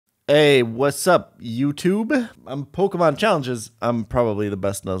Hey, what's up, YouTube? I'm PokemonChallenges. I'm probably the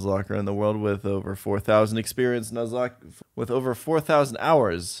best Nuzlocker in the world with over 4,000 experience Nuzlocke, with over 4,000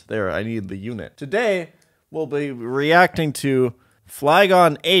 hours. There, I need the unit. Today, we'll be reacting to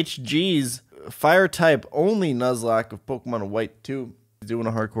FlygonHG's Fire-type only Nuzlocke of Pokemon White 2. Doing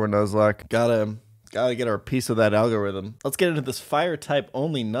a hardcore Nuzlocke. Gotta get our piece of that algorithm. Let's get into this Fire-type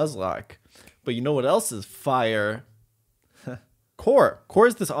only Nuzlocke. But you know what else is fire? Core. Core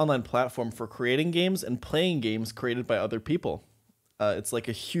is this online platform for creating games and playing games created by other people. It's like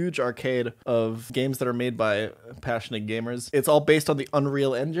a huge arcade of games that are made by passionate gamers. It's all based on the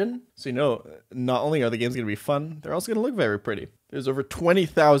Unreal Engine. So you know, not only are the games going to be fun, they're also going to look very pretty. There's over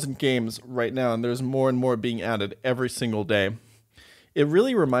 20,000 games right now, and there's more and more being added every single day. It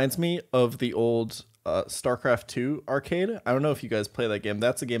really reminds me of the old StarCraft 2 arcade. I don't know if you guys play that game.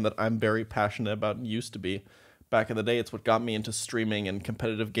 That's a game that I'm very passionate about and used to be. Back in the day, it's what got me into streaming and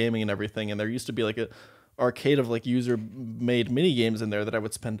competitive gaming and everything. And there used to be like a arcade of like user-made mini games in there that I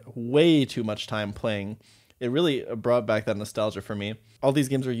would spend way too much time playing. It really brought back that nostalgia for me. All these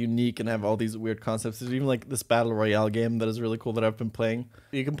games are unique and have all these weird concepts. There's even like this battle royale game that is really cool that I've been playing.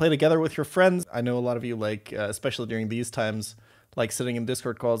 You can play together with your friends. I know a lot of you like, especially during these times, like sitting in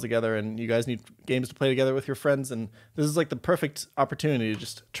Discord calls together, and you guys need games to play together with your friends, and this is like the perfect opportunity to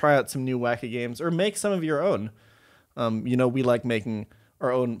just try out some new wacky games or make some of your own. You know, we like making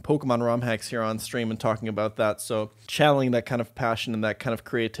our own Pokemon ROM hacks here on stream and talking about that, so channeling that kind of passion and that kind of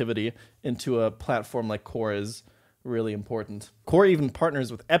creativity into a platform like Core is really important. Core even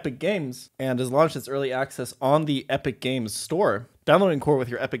partners with Epic Games and has launched its early access on the Epic Games store. Downloading Core with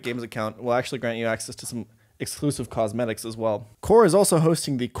your Epic Games account will actually grant you access to some exclusive cosmetics as well. Core is also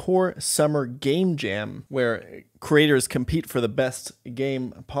hosting the Core Summer Game Jam, where creators compete for the best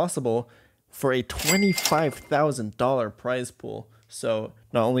game possible for a $25,000 prize pool. So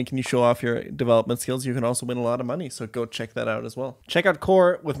not only can you show off your development skills, you can also win a lot of money. So go check that out as well. Check out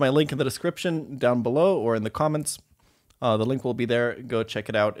Core with my link in the description down below or in the comments. The link will be there. Go check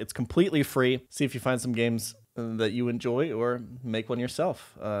it out. It's completely free. See if you find some games that you enjoy or make one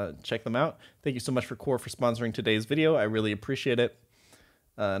yourself. Check them out. Thank you so much for Core for sponsoring today's video. I really appreciate it.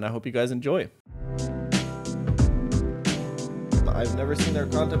 And I hope you guys enjoy. I've never seen their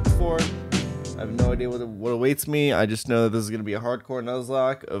content before. I have no idea what awaits me. I just know that this is going to be a hardcore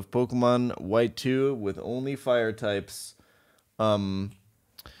Nuzlocke of Pokemon White 2 with only fire types.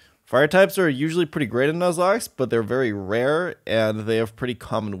 Fire types are usually pretty great in Nuzlockes, but they're very rare and they have pretty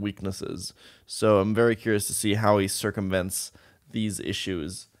common weaknesses. So I'm very curious to see how he circumvents these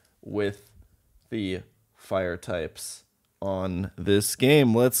issues with the fire types on this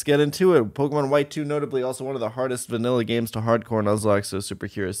game. Let's get into it. Pokemon White 2, notably also one of the hardest vanilla games to hardcore Nuzlocke, so super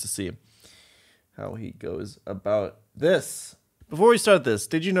curious to see how he goes about this. Before we start this,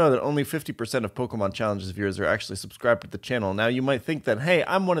 did you know that only 50% of PokemonChallenges viewers are actually subscribed to the channel? Now you might think that, hey,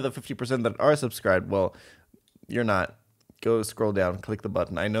 I'm one of the 50% that are subscribed. Well, you're not. Go scroll down, click the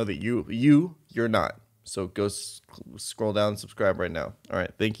button. I know that you're not. So go scroll down and subscribe right now. All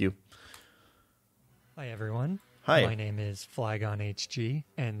right, thank you. Hi everyone. Hi. My name is FlygonHG,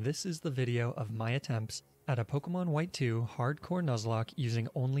 and this is the video of my attempts at a Pokemon White 2 hardcore Nuzlocke using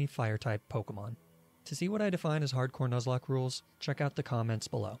only fire-type Pokemon. To see what I define as hardcore Nuzlocke rules, check out the comments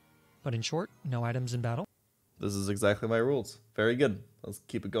below. But in short, no items in battle. This is exactly my rules. Very good. Let's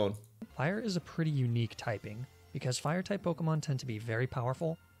keep it going. Fire is a pretty unique typing, because fire-type Pokemon tend to be very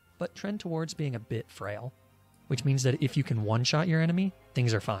powerful, but trend towards being a bit frail. Which means that if you can one-shot your enemy,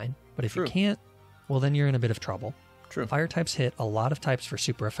 things are fine. But if you can't, well then you're in a bit of trouble. True. Fire types hit a lot of types for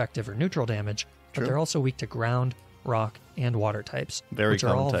super effective or neutral damage, but they're also weak to ground, rock, and water types, which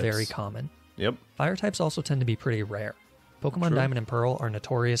are all very common. Yep. Fire types also tend to be pretty rare. Pokemon Diamond and Pearl are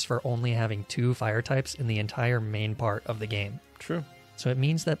notorious for only having 2 fire types in the entire main part of the game. True. So it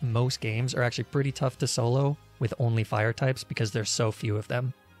means that most games are actually pretty tough to solo with only fire types because there's so few of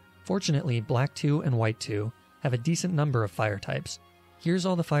them. Fortunately, Black 2 and White 2 have a decent number of fire types. Here's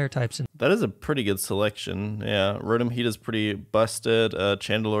all the fire types. That is a pretty good selection. Yeah, Rotom Heat is pretty busted.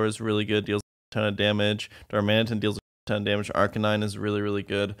 Chandelure is really good, deals a ton of damage. Darmanitan deals a ton of damage. Arcanine is really, really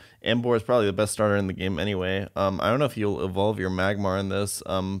good. Ambor is probably the best starter in the game anyway. I don't know if you'll evolve your Magmar in this,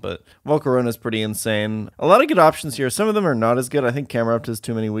 but Volcarona is pretty insane. A lot of good options here. Some of them are not as good. I think Camerupt has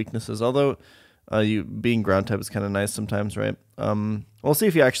too many weaknesses, although you being ground type is kind of nice sometimes, right? We'll see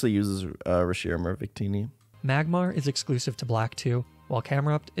if he actually uses Reshiram or Victini. Magmar is exclusive to Black 2, while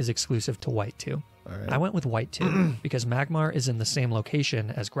Camerupt is exclusive to White 2. Right. I went with White 2 because Magmar is in the same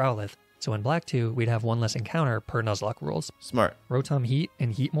location as Growlithe, so in Black 2 we'd have one less encounter per Nuzlocke rules. Smart. Rotom Heat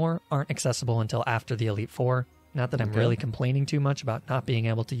and Heatmore aren't accessible until after the Elite Four, Not that I'm really complaining too much about not being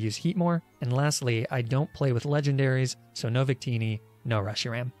able to use Heat more. And lastly, I don't play with legendaries, so no Victini, no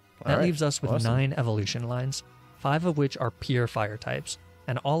Reshiram. That leaves us with 9 evolution lines, 5 of which are pure fire types,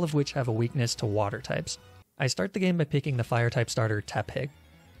 and all of which have a weakness to water types. I start the game by picking the fire type starter Tepig.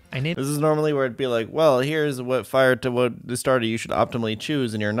 This is normally where it'd be like, well, here's what the starter you should optimally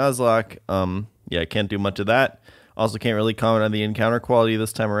choose in your Nuzlocke. Yeah, can't do much of that. Also can't really comment on the encounter quality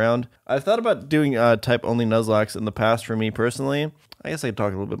this time around. I've thought about doing type-only Nuzlockes in the past for me personally. I guess I could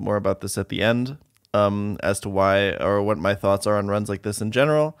talk a little bit more about this at the end as to why or what my thoughts are on runs like this in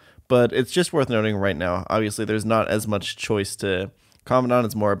general. But it's just worth noting right now. Obviously, there's not as much choice to comment on.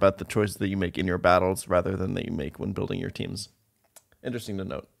 It's more about the choices that you make in your battles rather than that you make when building your teams. Interesting to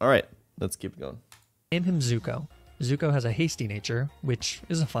note. All right, let's keep going. Name him Zuko. Zuko has a hasty nature, which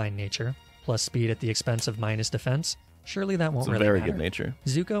is a fine nature, plus speed at the expense of minus defense. Surely that won't really matter. It's a very good nature.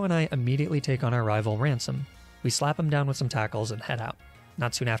 Zuko and I immediately take on our rival Ransom. We slap him down with some tackles and head out.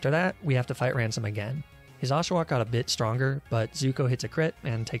 Not soon after that, we have to fight Ransom again. His Oshawott got a bit stronger, but Zuko hits a crit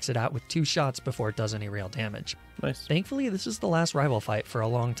and takes it out with 2 shots before it does any real damage. Nice. Thankfully, this is the last rival fight for a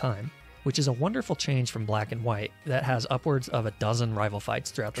long time, which is a wonderful change from Black and White that has upwards of a dozen rival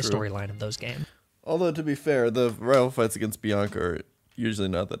fights throughout the storyline of those games. Although, to be fair, the rival fights against Bianca are usually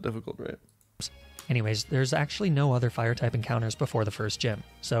not that difficult, right? Anyways, there's actually no other fire-type encounters before the first gym,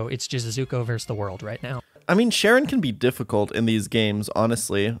 so it's just Zuko versus the world right now. I mean, Sharon can be difficult in these games,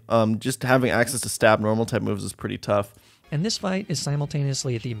 honestly. Just having access to stab normal type moves is pretty tough. And this fight is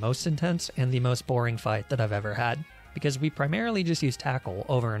simultaneously the most intense and the most boring fight that I've ever had, because we primarily just use tackle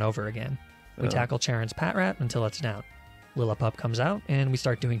over and over again. We tackle Charon's Patrat until it's down. Lillipup comes out, and we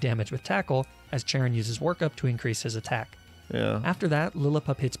start doing damage with tackle as Charon uses workup to increase his attack. Yeah. After that,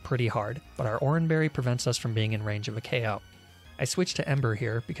 Lillipup hits pretty hard, but our Oranberry prevents us from being in range of a KO. I switched to Ember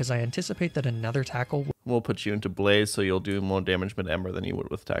here because I anticipate that another tackle will put you into Blaze, so you'll do more damage with Ember than you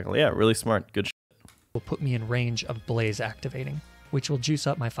would with tackle. Yeah, really smart. Good will put me in range of Blaze activating, which will juice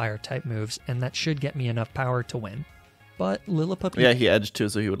up my fire-type moves, and that should get me enough power to win. But Lillipup... Yeah, he edged too,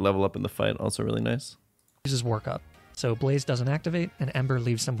 so he would level up in the fight. Also really nice. Uses workup, so Blaze doesn't activate, and Ember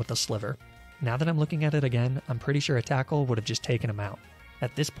leaves him with a sliver. Now that I'm looking at it again, I'm pretty sure a tackle would have just taken him out.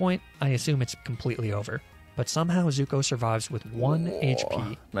 At this point, I assume it's completely over. But somehow Zuko survives with 1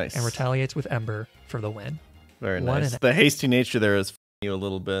 HP and retaliates with Ember for the win. Very nice. The hasty nature there is you a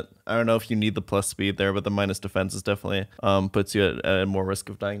little bit. I don't know if you need the plus speed there, but the minus defense is definitely puts you at more risk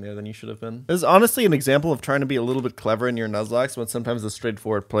of dying there than you should have been. This is honestly an example of trying to be a little bit clever in your Nuzlocke, when sometimes the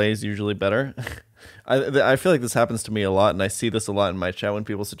straightforward play is usually better. I feel like this happens to me a lot, and I see this a lot in my chat when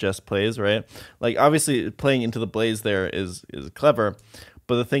people suggest plays, right? Like, obviously, playing into the Blaze there is clever,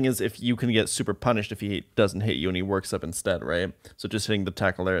 but the thing is, if you can get super punished if he doesn't hit you and he works up instead, right? So just hitting the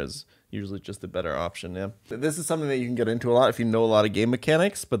tackle there is usually just a better option, yeah. This is something that you can get into a lot if you know a lot of game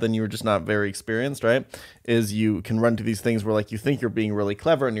mechanics, but then you're just not very experienced, right? Is you can run to these things where, like, you think you're being really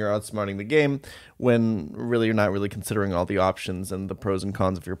clever and you're outsmarting the game, when really you're not really considering all the options and the pros and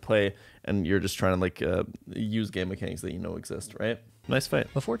cons of your play, and you're just trying to, like, use game mechanics that you know exist, right? Nice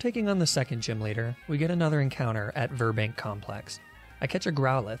fight. Before taking on the second gym leader, we get another encounter at Verbank Complex. I catch a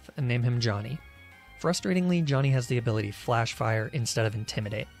Growlithe and name him Johnny. Frustratingly, Johnny has the ability Flash Fire instead of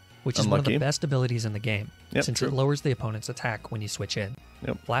Intimidate, which is one of the best abilities in the game, since it lowers the opponent's attack when you switch in.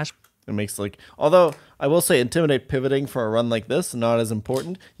 Flash... It makes, like... Although, I will say Intimidate pivoting for a run like this, not as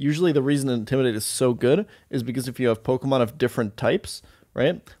important. Usually the reason Intimidate is so good is because if you have Pokemon of different types,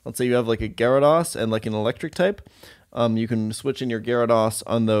 right? Let's say you have, like, a Gyarados and, like, an electric type. You can switch in your Gyarados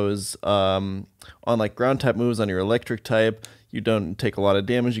on those, on, like, ground-type moves on your electric type. You don't take a lot of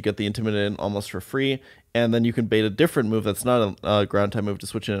damage. You get the Intimidate almost for free. And then you can bait a different move that's not a ground type move to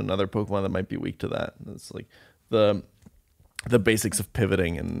switch in another Pokemon that might be weak to that. It's like the basics of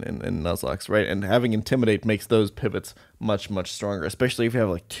pivoting in Nuzlocke, right? And having Intimidate makes those pivots much, much stronger, especially if you have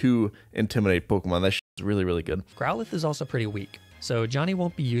like 2 Intimidate Pokemon. That is really, really good. Growlithe is also pretty weak, so Johnny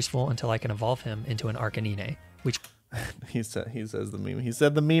won't be useful until I can evolve him into an Arcanine, which... he says the meme. He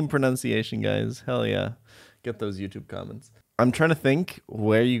said the meme pronunciation, guys. Hell yeah. Get those YouTube comments. I'm trying to think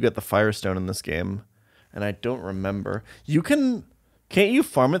where you get the Firestone in this game. And I don't remember. Can't you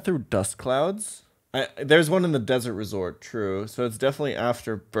farm it through dust clouds? There's one in the desert resort, true. So it's definitely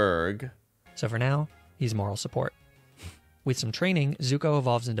after Berg. So for now, he's moral support. With some training, Zuko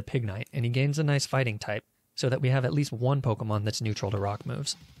evolves into Pignite, and he gains a nice fighting type, so that we have at least one Pokemon that's neutral to rock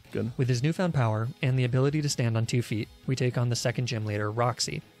moves. Good. With his newfound power, and the ability to stand on 2 feet, we take on the second gym leader,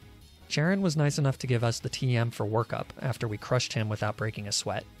 Roxy. Charon was nice enough to give us the TM for workup after we crushed him without breaking a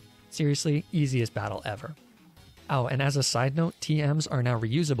sweat. Seriously, easiest battle ever. Oh, and as a side note, TMs are now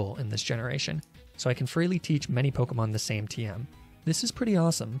reusable in this generation. so I can freely teach many Pokemon the same TM. This is pretty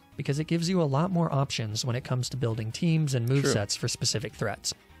awesome, because it gives you a lot more options when it comes to building teams and movesets for specific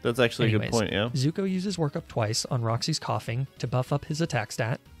threats. That's actually a good point, yeah. Zuko uses Work Up twice on Roxy's coughing to buff up his attack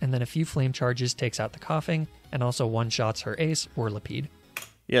stat, and then a few flame charges takes out the coughing, and also one-shots her ace, Whirlipede.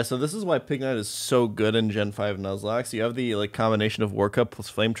 Yeah, so this is why Pignite is so good in Gen 5 Nuzlocke. So you have the combination of Work Up plus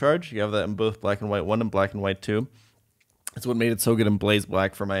Flame Charge. You have that in both Black and White 1 and Black and White 2. It's what made it so good in Blaze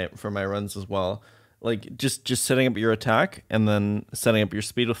Black for my runs as well. Like, just setting up your attack and then setting up your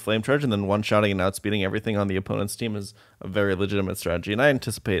speed with Flame Charge and then one-shotting and outspeeding everything on the opponent's team is a very legitimate strategy. And I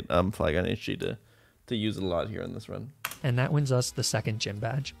anticipate FlygonHG to use it a lot here in this run. And that wins us the second gym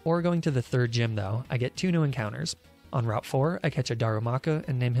badge. Before going to the third gym, though, I get 2 new encounters. On Route 4, I catch a Darumaka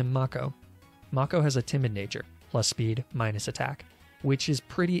and name him Mako. Mako has a timid nature, plus speed, minus attack, which is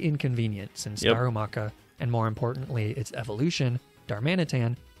pretty inconvenient since Darumaka, and more importantly its evolution,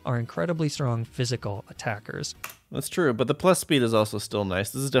 Darmanitan, are incredibly strong physical attackers. That's true, but the plus speed is also still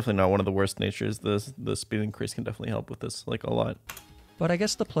nice. This is definitely not one of the worst natures. The speed increase can definitely help with this, like, a lot. But I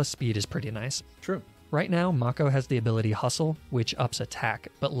guess the plus speed is pretty nice. True. Right now, Mako has the ability Hustle, which ups attack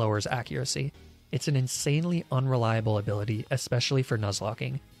but lowers accuracy. It's an insanely unreliable ability, especially for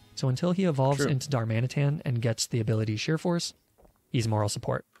Nuzlocking. So until he evolves into Darmanitan and gets the ability Sheer Force, he's moral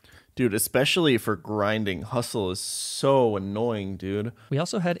support. Dude, especially for grinding, Hustle is so annoying, dude. We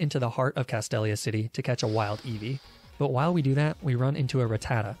also head into the heart of Castelia City to catch a wild Eevee. But while we do that, we run into a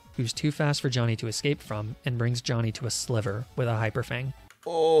Rattata, who's too fast for Johnny to escape from, and brings Johnny to a sliver with a Hyper Fang.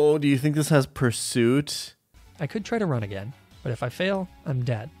 Oh, do you think this has Pursuit? I could try to run again, but if I fail, I'm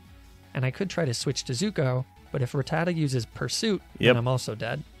dead. And I could try to switch to Zuko, but if Rattata uses Pursuit, then I'm also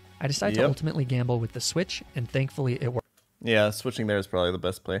dead. I decide to ultimately gamble with the switch, and thankfully it worked. Yeah, switching there is probably the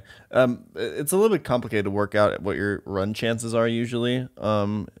best play. It's a little bit complicated to work out what your run chances are usually.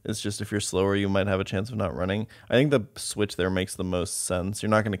 It's just if you're slower, you might have a chance of not running. I think the switch there makes the most sense. You're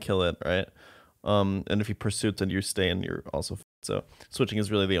not going to kill it, right? And if you Pursuit, then you stay and you're also... So switching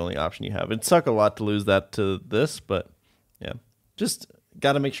is really the only option you have. It'd suck a lot to lose that to this, but yeah. Just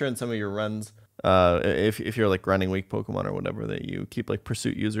got to make sure in some of your runs, if you're like grinding weak Pokemon or whatever, that you keep like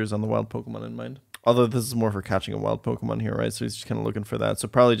Pursuit users on the wild Pokemon in mind. Although this is more for catching a wild Pokemon here, right? So he's just kind of looking for that. So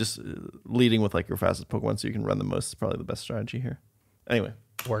probably just leading with like your fastest Pokemon so you can run the most is probably the best strategy here. Anyway.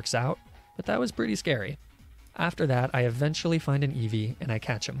 Works out, but that was pretty scary. After that, I eventually find an Eevee and I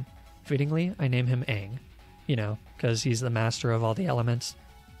catch him. Fittingly, I name him Aang. You know, because he's the master of all the elements.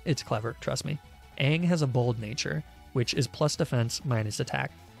 It's clever, trust me. Aang has a bold nature, which is plus defense minus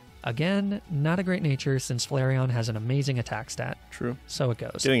attack. Again, not a great nature since Flareon has an amazing attack stat. True. So it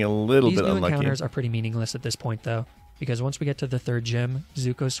goes. Getting a little bit unlucky. These new encounters are pretty meaningless at this point, though, because once we get to the third gym,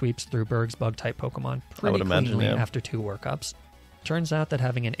 Zuko sweeps through Berg's bug-type Pokemon pretty cleanly after 2 workups. Turns out that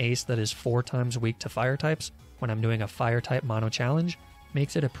having an ace that is 4 times weak to fire types when I'm doing a fire-type mono challenge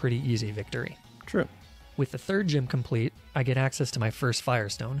makes it a pretty easy victory. True. With the third gym complete, I get access to my first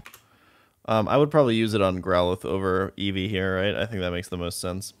Firestone. I would probably use it on Growlithe over Eevee here, right? I think that makes the most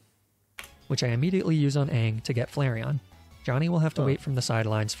sense. Which I immediately use on Aang to get Flareon. Johnny will have to wait from the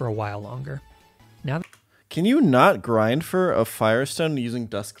sidelines for a while longer. Now, can you not grind for a Firestone using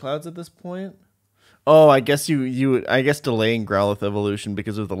Dust Clouds at this point? Oh, I guess I guess delaying Growlithe evolution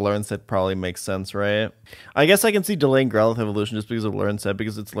because of the Learn Set probably makes sense, right? I guess I can see delaying Growlithe evolution just because of Learn Set,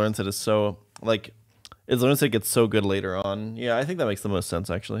 because its Learn Set is so, like, its Learn Set gets so good later on. Yeah, I think that makes the most sense,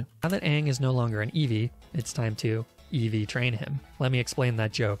 actually. Now that Aang is no longer an Eevee, it's time to Eevee train him. Let me explain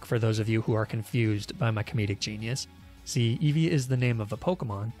that joke for those of you who are confused by my comedic genius. See, Eevee is the name of a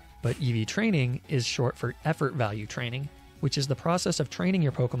Pokemon, but Eevee training is short for effort value training, which is the process of training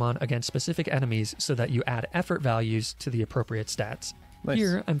your Pokemon against specific enemies so that you add effort values to the appropriate stats. Nice.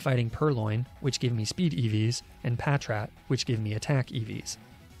 Here, I'm fighting Purloin, which give me speed EVs, and Patrat, which give me attack EVs.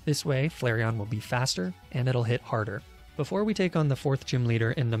 This way, Flareon will be faster, and it'll hit harder. Before we take on the 4th gym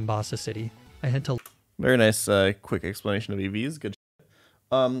leader in Nimbasa City, I head to... Very nice, quick explanation of EVs. Good.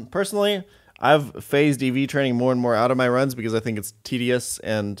 Personally, I've phased EV training more and more out of my runs because I think it's tedious,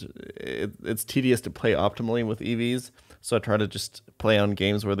 and it's tedious to play optimally with EVs. So I try to just play on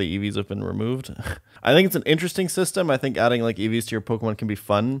games where the EVs have been removed. I think it's an interesting system. I think adding like EVs to your Pokemon can be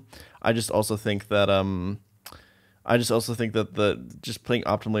fun. I just also think that just playing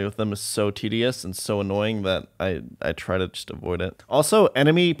optimally with them is so tedious and so annoying that I try to just avoid it. Also,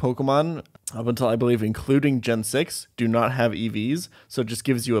 enemy Pokemon, up until I believe including Gen 6, do not have EVs, so it just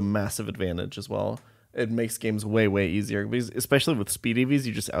gives you a massive advantage as well. It makes games way, way easier, because especially with speed EVs,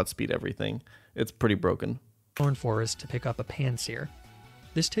 you just outspeed everything. It's pretty broken. Thorn Forest to pick up a Pansear.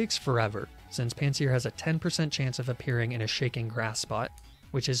 This takes forever, since Pansear has a 10% chance of appearing in a shaking grass spot.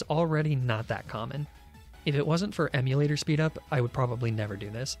 which is already not that common. If it wasn't for emulator speedup, I would probably never do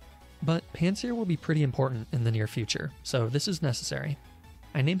this. But Pansear will be pretty important in the near future, so this is necessary.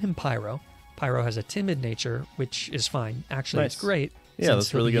 I name him Pyro. Pyro has a timid nature, which is fine. Actually, Nice. it's great, Yeah, since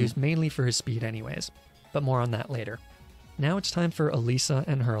that's he'll really be good. used mainly for his speed anyways. But more on that later. Now it's time for Elisa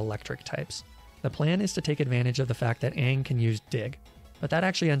and her electric types. The plan is to take advantage of the fact that Aang can use Dig, but that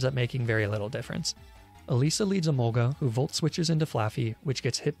actually ends up making very little difference. Elisa leads Emolga, who volt switches into Flaffy, which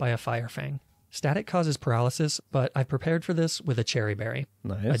gets hit by a Fire Fang. Static causes paralysis, but I've prepared for this with a Cherry Berry.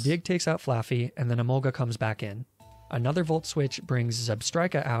 Nice. A Dig takes out Flaffy, and then Emolga comes back in. Another volt switch brings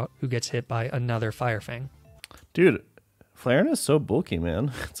Zebstrika out, who gets hit by another Fire Fang. Dude, Flareon is so bulky,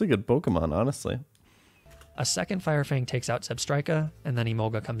 man. It's a good Pokemon, honestly. A second Fire Fang takes out Zebstrika, and then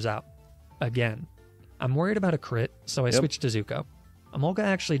Emolga comes out. Again. I'm worried about a crit, so I switch to Zuko. Emolga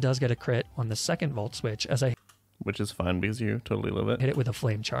actually does get a crit on the second volt switch as I Which is fine because you totally love it. hit it with a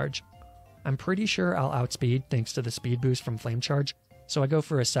Flame Charge. I'm pretty sure I'll outspeed thanks to the speed boost from Flame Charge, so I go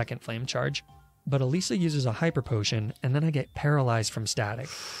for a second Flame Charge. But Elisa uses a Hyper Potion, and then I get paralyzed from static.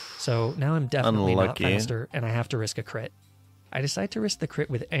 So now I'm definitely Unlucky. not faster, and I have to risk a crit. I decide to risk the crit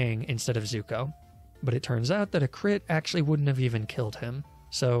with Aang instead of Zuko. But it turns out that a crit actually wouldn't have even killed him.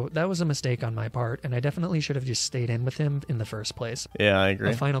 So that was a mistake on my part, and I definitely should have just stayed in with him in the first place. Yeah, I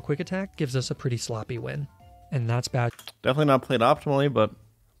agree. A final quick attack gives us a pretty sloppy win. And that's bad. Definitely not played optimally, but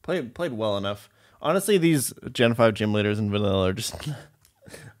played well enough. Honestly, these Gen 5 gym leaders in vanilla are just...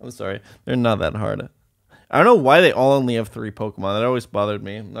 I'm sorry. They're not that hard. I don't know why they all only have 3 Pokemon. That always bothered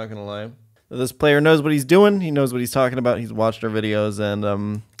me. I'm not going to lie. This player knows what he's doing. He knows what he's talking about. He's watched our videos,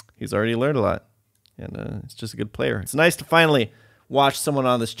 and he's already learned a lot. And it's just a good player. It's nice to finally watch someone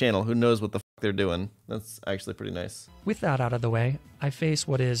on this channel who knows what the fuck they're doing. That's actually pretty nice. With that out of the way, I face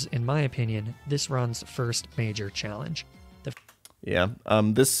what is, in my opinion, this run's first major challenge. Yeah,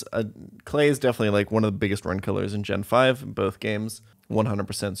 this Clay is definitely like one of the biggest run killers in Gen 5 in both games.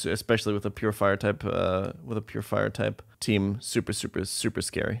 100%, especially with a pure fire type team. Super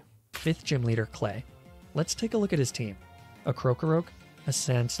scary. 5th gym leader, Clay. Let's take a look at his team. A Krokorok, a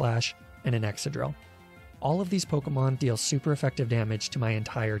Sandslash, and an Excadrill. All of these Pokemon deal super effective damage to my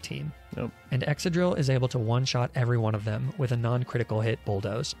entire team. Yep. And Excadrill is able to one-shot every one of them with a non-critical hit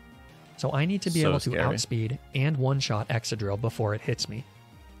Bulldoze. So I need to be So able to scary. outspeed and one-shot Excadrill before it hits me.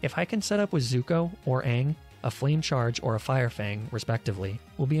 If I can set up with Zuko or Aang, a Flame Charge or a Fire Fang, respectively,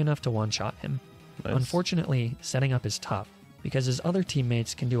 will be enough to one-shot him. Nice. Unfortunately, setting up is tough, because his other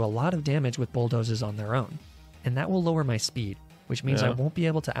teammates can do a lot of damage with Bulldozes on their own, and that will lower my speed, which means I Yeah. won't be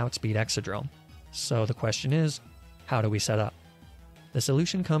able to outspeed Excadrill. So the question is, how do we set up? The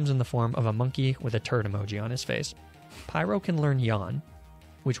solution comes in the form of a monkey with a turd emoji on his face. Pyro can learn Yawn,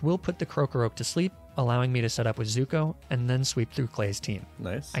 which will put the Krokorok to sleep, allowing me to set up with Zuko and then sweep through Clay's team.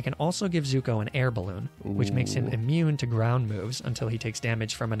 Nice. I can also give Zuko an air balloon, which makes him Ooh. immune to ground moves until he takes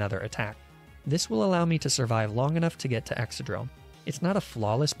damage from another attack. This will allow me to survive long enough to get to Excadrill. It's not a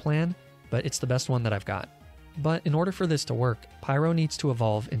flawless plan, but it's the best one that I've got. But in order for this to work, Pyro needs to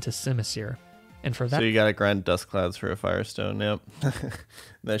evolve into Simisear. And for So that you gotta grind Dust Clouds for a Firestone. Yep.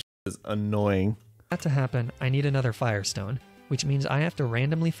 That is annoying. to happen, I need another Firestone, which means I have to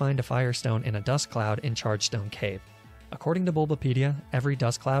randomly find a Firestone in a Dust Cloud in Chargestone Cave. According to Bulbapedia, every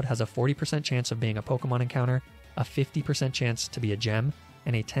Dust Cloud has a 40% chance of being a Pokemon encounter, a 50% chance to be a gem,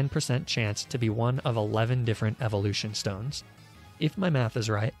 and a 10% chance to be one of 11 different evolution stones. If my math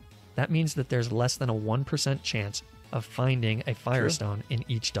is right, that means that there's less than a 1% chance of finding a Firestone in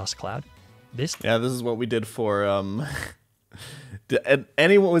each Dust Cloud. This Yeah, this is what we did for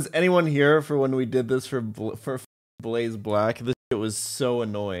was anyone here for when we did this for Blaze Black? This shit was so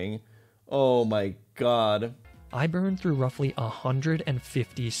annoying. Oh my god. I burn through roughly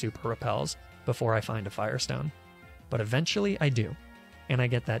 150 super repels before I find a Firestone. But eventually I do, and I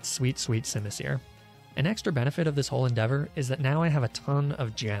get that sweet, sweet Simisear. An extra benefit of this whole endeavor is that now I have a ton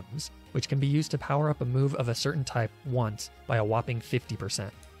of gems, which can be used to power up a move of a certain type once by a whopping 50%.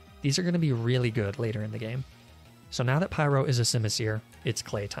 These are going to be really good later in the game. So now that Pyro is a Simisear, it's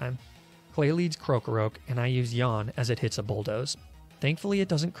Clay time. Clay leads Krokorok, and I use Yawn as it hits a Bulldoze. Thankfully it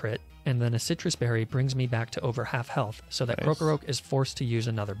doesn't crit, and then a Citrus Berry brings me back to over half health so that Nice. Krokorok is forced to use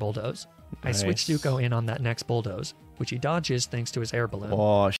another Bulldoze. I switch Nice. Zuko in on that next Bulldoze, which he dodges thanks to his air balloon.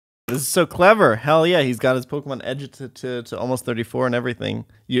 Oh, this is so clever. Hell yeah, he's got his Pokemon edge to almost 34 and everything.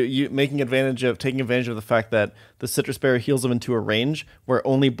 You taking advantage of the fact that the Citrus Berry heals him into a range where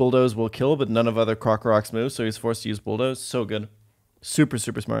only Bulldoze will kill, but none of other Krokorok's move, so he's forced to use Bulldoze. So good. Super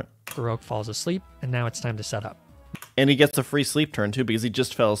smart. Krokorok falls asleep, and now it's time to set up. And he gets a free sleep turn too because he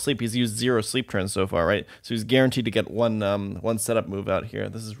just fell asleep. He's used 0 sleep turns so far, right? So he's guaranteed to get one setup move out here.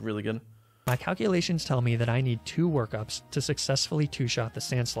 This is really good. My calculations tell me that I need 2 workups to successfully 2-shot the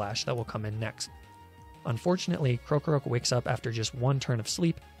Sand Slash that will come in next. Unfortunately, Krokorok wakes up after just 1 turn of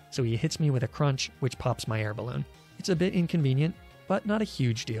sleep, so he hits me with a crunch, which pops my air balloon. It's a bit inconvenient, but not a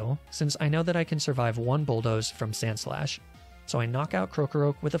huge deal, since I know that I can survive 1 bulldoze from Sand Slash. So I knock out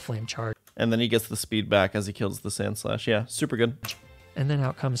Krokorok with a Flame Charge. And then he gets the speed back as he kills the Sand Slash. Yeah, super good. And then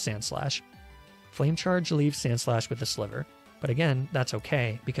out comes Sand Slash. Flame Charge leaves Sand Slash with a sliver. But again, that's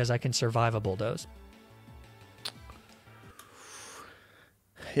okay, because I can survive a bulldoze.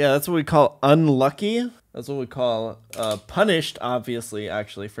 Yeah, that's what we call unlucky. That's what we call punished, obviously,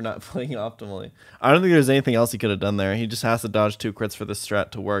 actually, for not playing optimally. I don't think there's anything else he could have done there. He just has to dodge 2 crits for this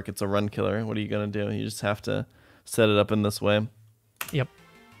strat to work. It's a run killer. What are you going to do? You just have to set it up in this way. Yep,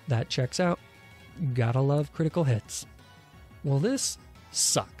 that checks out. Gotta love critical hits. Well, this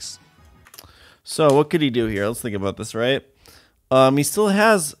sucks. So what could he do here? Let's think about this, right? He still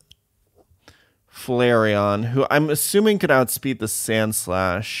has Flareon, who I'm assuming could outspeed the Sand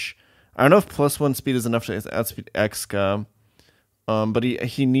Slash. I don't know if +1 speed is enough to outspeed Exca, but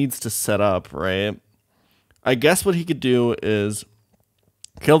he needs to set up, right? I guess what he could do is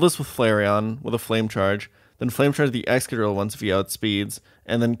kill this with Flareon with a Flame Charge, then Flame Charge the Excadrill once if he outspeeds,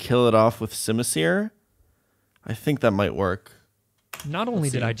 and then kill it off with Simisear. I think that might work. Not only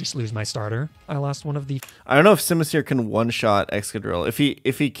did I just lose my starter, I lost one of the... I don't know if Simisear can one-shot Excadrill.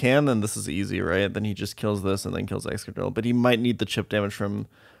 If he can, then this is easy, right? Then he just kills this and then kills Excadrill. But he might need the chip damage from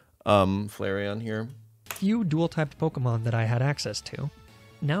Flareon here. few dual-typed Pokemon that I had access to.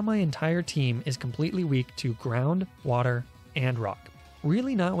 Now my entire team is completely weak to ground, water, and rock.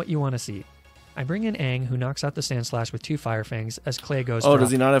 Really not what you want to see. I bring in Aang, who knocks out the Sand Slash with 2 Fire Fangs as Clay goes Oh,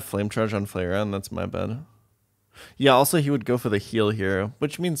 does he not have Flame Charge on Flareon? That's my bad. Yeah, also he would go for the heal here,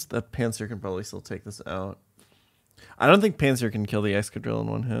 which means that Pansear can probably still take this out. I don't think Pansear can kill the Excadrill in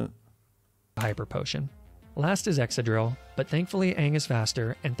 1 hit. Hyper Potion. Last is Excadrill, but thankfully Aang is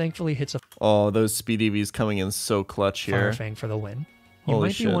faster, and thankfully hits a Oh, those Speed EVs coming in so clutch here. Fire Fang for the win. You Holy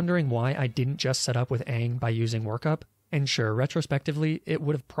might shit. be wondering why I didn't just set up with Aang by using Workup, and sure, retrospectively, it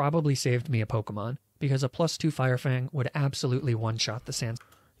would have probably saved me a Pokemon, because a +2 Fire Fang would absolutely one-shot the Sand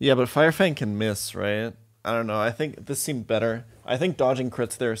Yeah, but Fire Fang can miss, right? I don't know. I think this seemed better. I think dodging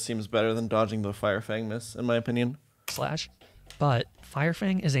crits there seems better than dodging the Fire Fang miss, in my opinion. Slash. But Fire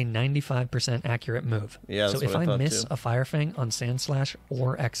Fang is a 95% accurate move. Yeah, that's so if what I I thought miss too. a Fire Fang on Sand Slash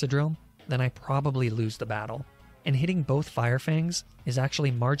or Excadrill, then I probably lose the battle. And hitting both Fire Fangs is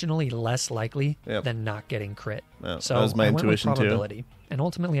actually marginally less likely Yep. than not getting crit. Yeah, So that was my I went with intuition too. probability, and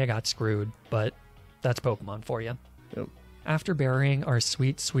ultimately I got screwed, but that's Pokemon for you. Yep. After burying our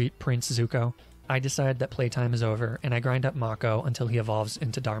sweet, sweet Prince Zuko, I decide that playtime is over, and I grind up Mako until he evolves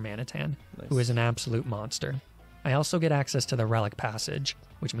into Darmanitan, who Nice. is an absolute monster. I also get access to the Relic Passage,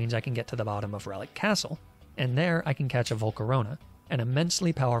 which means I can get to the bottom of Relic Castle, and there I can catch a Volcarona, an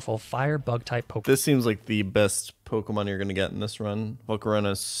immensely powerful fire bug-type Pokemon. This seems like the best Pokemon you're going to get in this run.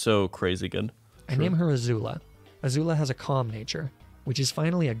 Volcarona is so crazy good. I name her Azula. Azula has a calm nature, which is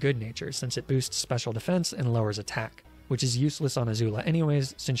finally a good nature since it boosts special defense and lowers attack, which is useless on Azula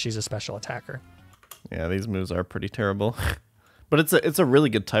anyways since she's a special attacker. Yeah, these moves are pretty terrible. But it's a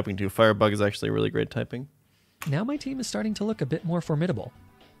really good typing too. Firebug is actually a really great typing. Now my team is starting to look a bit more formidable.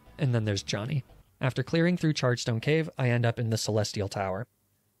 And then there's Johnny. After clearing through Chargestone Cave, I end up in the Celestial Tower.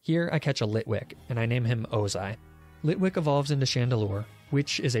 Here I catch a Litwick, and I name him Ozai. Litwick evolves into Chandelure,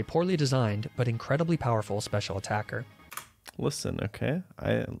 which is a poorly designed but incredibly powerful special attacker. Listen, okay?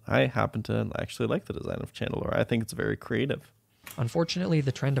 I happen to actually like the design of Chandelure. I think it's very creative. Unfortunately,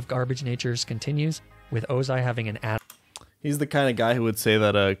 the trend of garbage natures continues, with Ozai having an He's the kind of guy who would say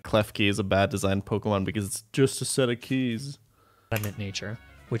that a Klefki is a bad designed Pokemon because it's just a set of keys. adamant nature,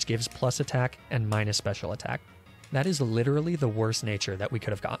 which gives plus attack and minus special attack. That is literally the worst nature that we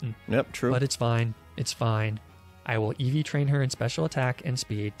could have gotten. Yep, true. But it's fine. It's fine. I will EV train her in special attack and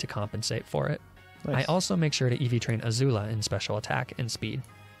speed to compensate for it. Nice. I also make sure to EV train Azula in special attack and speed.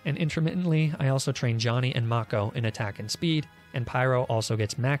 And intermittently, I also train Johnny and Mako in attack and speed, and Pyro also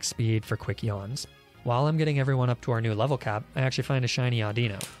gets max speed for quick yawns. While I'm getting everyone up to our new level cap, I actually find a shiny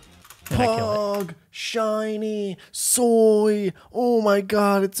Audino. And I kill it. Pog, shiny, soy. Oh my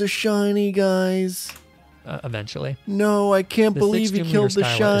god, it's a shiny, guys. Eventually. No, I can't The believe sixth you Doom killed Leader the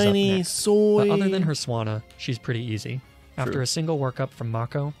Skyla is up shiny next. soy. But other than her Swanna, she's pretty easy. After True. a single workup from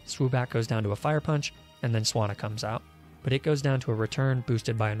Mako, Swoobat goes down to a Fire Punch, and then Swanna comes out. But it goes down to a return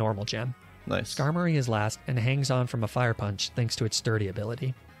boosted by a normal gem. Nice. Skarmory is last and hangs on from a Fire Punch thanks to its sturdy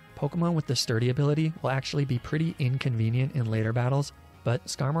ability. Pokemon with the Sturdy ability will actually be pretty inconvenient in later battles, but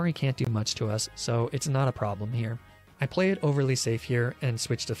Skarmory can't do much to us, so it's not a problem here. I play it overly safe here and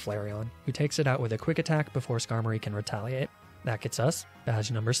switch to Flareon, who takes it out with a quick attack before Skarmory can retaliate. That gets us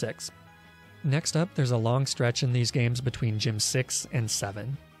badge number 6. Next up, there's a long stretch in these games between Gym 6 and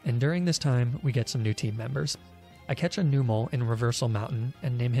 7, and during this time, we get some new team members. I catch a Numel in Reversal Mountain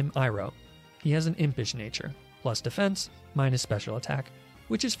and name him Iroh. He has an impish nature, plus defense, minus special attack,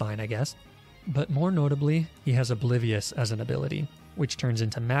 which is fine, I guess. But more notably, he has Oblivious as an ability, which turns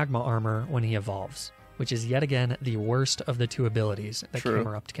into Magma Armor when he evolves, which is yet again the worst of the two abilities that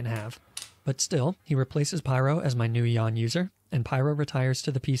Camerupt can have. But still, he replaces Pyro as my new Yawn user, and Pyro retires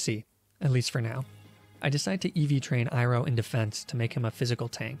to the PC, at least for now. I decide to EV train Iroh in defense to make him a physical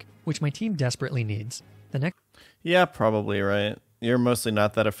tank, which my team desperately needs. Yeah, probably, right? You're mostly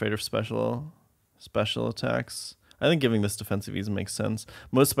not that afraid of special attacks. I think giving this defensive ease makes sense.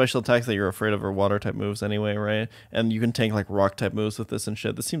 Most special attacks that you're afraid of are water type moves anyway, right? And you can tank like rock type moves with this and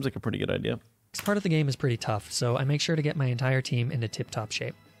shit. This seems like a pretty good idea. Next part of the game is pretty tough, so I make sure to get my entire team into tip-top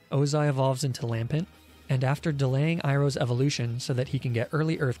shape. Ozai evolves into Lampent, and after delaying Iroh's evolution so that he can get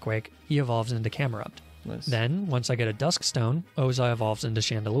early Earthquake, he evolves into Camerupt. Nice. Then, once I get a Dusk Stone, Ozai evolves into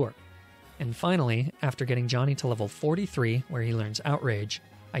Chandelure. And finally, after getting Johnny to level 43, where he learns Outrage,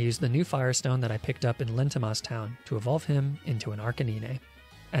 I use the new Firestone that I picked up in Lentimas Town to evolve him into an Arcanine.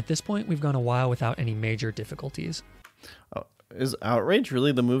 At this point, we've gone a while without any major difficulties. Oh, is Outrage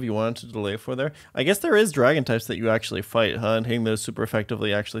really the move you wanted to delay for there? I guess there is dragon types that you actually fight, huh? And hitting those super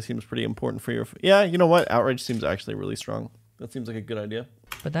effectively actually seems pretty important for your... Yeah, you know what? Outrage seems actually really strong. That seems like a good idea.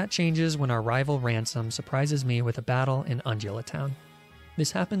 But that changes when our rival Ransom surprises me with a battle in Undula Town.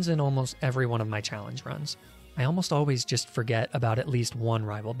 This happens in almost every one of my challenge runs. I almost always just forget about at least one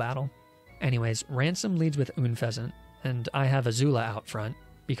rival battle. Anyways, Ransom leads with Unfezant, and I have Azula out front,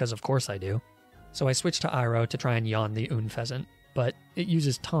 because of course I do. So I switch to Iroh to try and yawn the Unfezant, but it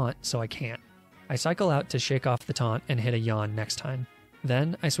uses Taunt, so I can't. I cycle out to shake off the Taunt and hit a yawn next time.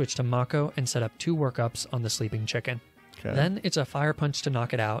 Then I switch to Mako and set up 2 workups on the Sleeping Chicken. Okay. Then it's a Fire Punch to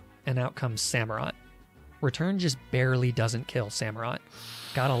knock it out, and out comes Samurott. Return just barely doesn't kill Samurott.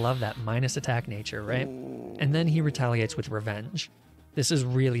 Gotta love that minus attack nature, right? And then he retaliates with Revenge. This is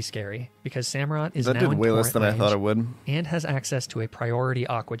really scary, because Samurott is now in That did way less than I thought it would. And has access to a priority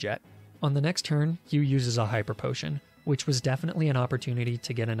Aqua Jet. On the next turn, Hugh uses a Hyper Potion, which was definitely an opportunity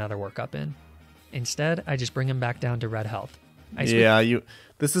to get another workup in. Instead, I just bring him back down to red health.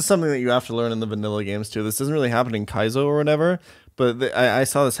 This is something that you have to learn in the vanilla games too. This doesn't really happen in Kaizo or whatever, but I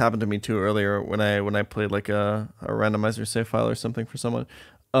saw this happen to me too earlier when I played like a randomizer save file or something for someone.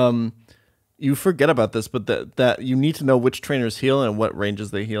 You forget about this, but that you need to know which trainers heal and what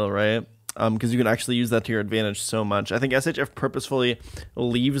ranges they heal, right? Because you can actually use that to your advantage so much. I think SHF purposefully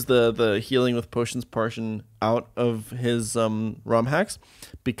leaves the healing with potions portion out of his ROM hacks,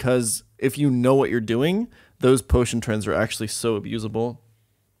 because if you know what you're doing, those potion trends are actually so abusable.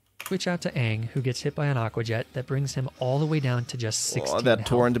 Switch out to Aang, who gets hit by an Aqua Jet that brings him all the way down to just 16 that health.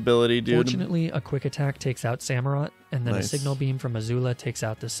 torrent ability, dude. Fortunately, a quick attack takes out Samurott, and then Nice. a signal beam from Azula takes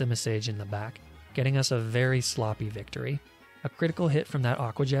out the Simisage in the back, getting us a very sloppy victory. A critical hit from that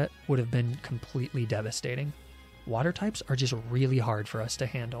Aqua Jet would have been completely devastating. Water types are just really hard for us to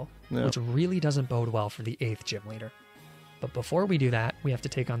handle, which really doesn't bode well for the 8th gym leader. But before we do that, we have to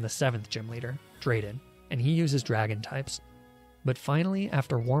take on the 7th gym leader, Drayden, and he uses dragon types. But finally,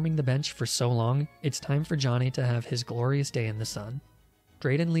 after warming the bench for so long, it's time for Johnny to have his glorious day in the sun.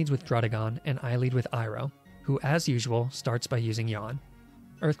 Drayden leads with Druddigon, and I lead with Iroh, who as usual starts by using Yawn.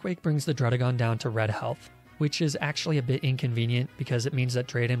 Earthquake brings the Druddigon down to red health, which is actually a bit inconvenient because it means that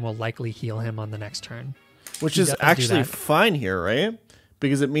Drayden will likely heal him on the next turn. Which is actually fine here, right?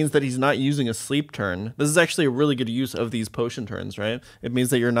 Because it means that he's not using a sleep turn. This is actually a really good use of these potion turns, right? It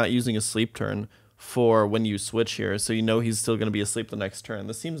means that you're not using a sleep turn for when you switch here, so you know he's still going to be asleep the next turn.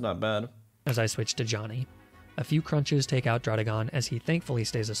 This seems not bad. As I switch to Johnny. A few crunches take out Druddigon as he thankfully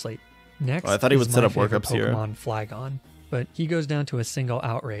stays asleep. Next, I thought he would set up workups here. Pokemon Flygon, but he goes down to a single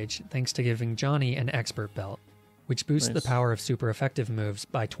Outrage thanks to giving Johnny an Expert Belt, which boosts the power of super effective moves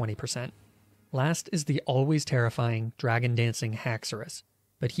by 20%. Last is the always terrifying Dragon Dancing Haxorus,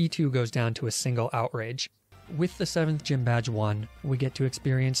 but he too goes down to a single Outrage. With the 7th Gym Badge 1, we get to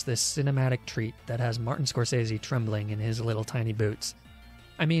experience this cinematic treat that has Martin Scorsese trembling in his little tiny boots.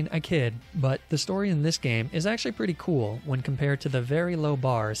 I mean, I kid, but the story in this game is actually pretty cool when compared to the very low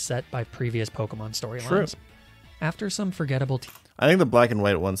bar set by previous Pokemon storylines. After some forgettable... I think the Black and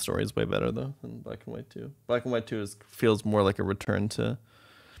White 1 story is way better, though, than Black and White 2. Black and White 2 feels more like a return to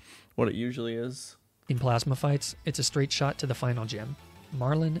what it usually is. In Plasma fights, it's a straight shot to the final gym.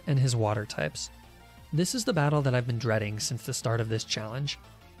 Marlin and his water types. This is the battle that I've been dreading since the start of this challenge.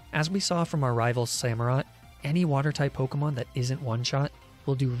 As we saw from our rival Samurott, any water type Pokemon that isn't one-shot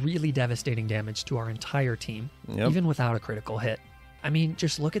will do really devastating damage to our entire team, even without a critical hit. I mean,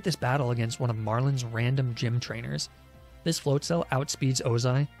 just look at this battle against one of Marlin's random gym trainers. This Float Cell outspeeds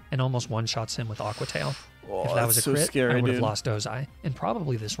Ozai and almost one-shots him with Aqua Tail. Oh, if that was a so crit, scary, I would have dude. lost Ozai, and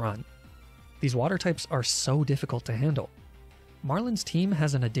probably this run. These water types are so difficult to handle. Marlin's team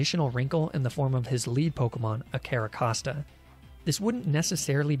has an additional wrinkle in the form of his lead Pokemon, a Caracosta. This wouldn't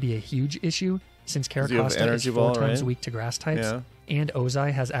necessarily be a huge issue, since Caracosta is 4 times weak to grass types, and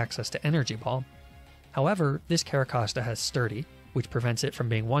Ozai has access to Energy Ball. However, this Caracosta has Sturdy, which prevents it from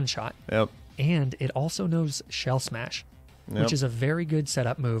being one-shot, and it also knows Shell Smash, which is a very good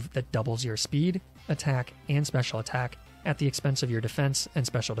setup move that doubles your speed, attack, and special attack at the expense of your defense and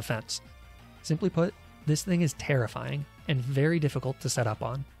special defense. Simply put, this thing is terrifying and very difficult to set up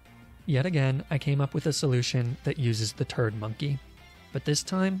on. Yet again, I came up with a solution that uses the Turd Monkey. But this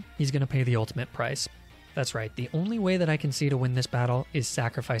time, he's going to pay the ultimate price. That's right, the only way that I can see to win this battle is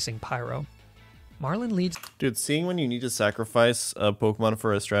sacrificing Pyro. Marlin leads... Dude, seeing when you need to sacrifice a Pokemon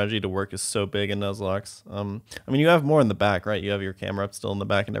for a strategy to work is so big in Nuzlocke. I mean, you have more in the back, right? You have your camera up still in the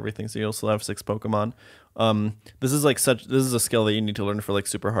back and everything, so you'll still have 6 Pokemon. This is a skill that you need to learn for like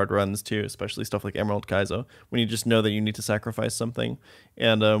super hard runs too, especially stuff like Emerald Kaizo, when you just know that you need to sacrifice something.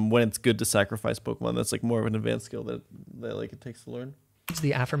 And when it's good to sacrifice Pokemon, that's like more of an advanced skill that like it takes to learn.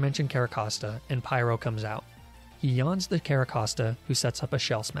 The aforementioned Caracosta, and Pyro comes out. He yawns the Caracosta, who sets up a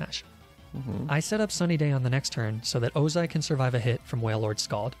Shell Smash. I set up Sunny Day on the next turn so that Ozai can survive a hit from Wailord's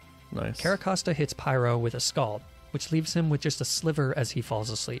Scald. Nice. Caracosta hits Pyro with a Scald, which leaves him with just a sliver as he falls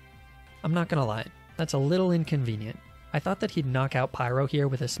asleep. I'm not gonna lie, that's a little inconvenient. I thought that he'd knock out Pyro here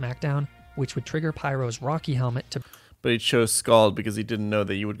with a Smackdown, which would trigger Pyro's Rocky Helmet to... But he chose Scald because he didn't know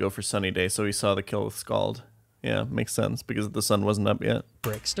that you would go for Sunny Day, so he saw the kill with Scald. Yeah, makes sense, because the sun wasn't up yet.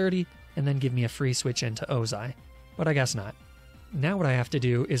 Break Sturdy, and then give me a free switch into Ozai. But I guess not. Now what I have to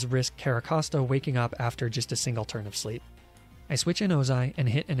do is risk Caracosta waking up after just a single turn of sleep. I switch in Ozai and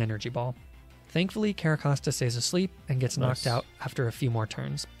hit an Energy Ball. Thankfully, Caracosta stays asleep and gets knocked out after a few more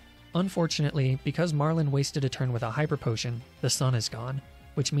turns. Unfortunately, because Marlin wasted a turn with a Hyper Potion, the sun is gone,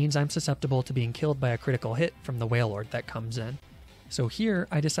 which means I'm susceptible to being killed by a critical hit from the Wailord that comes in. So here,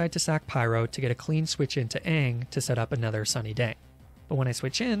 I decide to sack Pyro to get a clean switch into Aang to set up another Sunny Day. But when I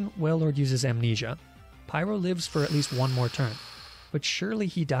switch in, Wailord uses Amnesia. Pyro lives for at least one more turn. But surely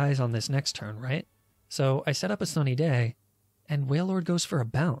he dies on this next turn, right? So I set up a Sunny Day, and Wailord goes for a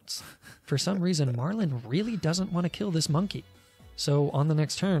bounce. For some reason, Marlin really doesn't want to kill this monkey. So on the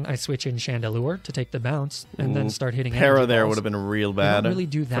next turn, I switch in Chandelure to take the bounce, and then start hitting Para there would have been real bad. I don't really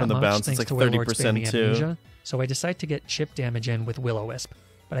do that from the much bounce. thanks It's to like Wailord 30% spamming too. Amnesia, so I decide to get chip damage in with Will-O-Wisp.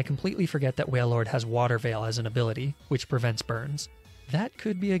 But I completely forget that Wailord has Water Veil as an ability, which prevents burns. That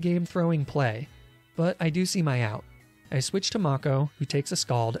could be a game-throwing play, but I do see my out. I switch to Mako, who takes a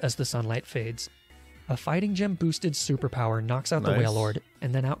Scald as the sunlight fades. A Fighting Gem boosted superpower knocks out the Wailord,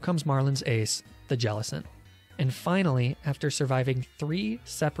 and then out comes Marlin's ace, the Jellicent. And finally, after surviving 3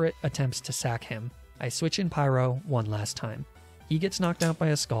 separate attempts to sack him, I switch in Pyro one last time. He gets knocked out by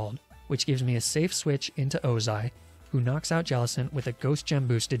a Scald, which gives me a safe switch into Ozai, who knocks out Jellicent with a Ghost Gem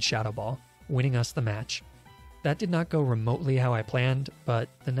boosted Shadow Ball, winning us the match. That did not go remotely how I planned, but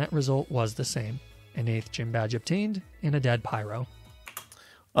the net result was the same. An 8th gym badge obtained, and a dead Pyro.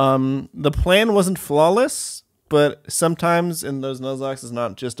 The plan wasn't flawless, but sometimes in those Nuzlocks, it's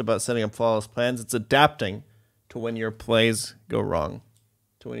not just about setting up flawless plans. It's adapting to when your plays go wrong,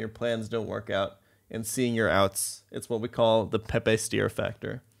 to when your plans don't work out, and seeing your outs. It's what we call the Pepe Steer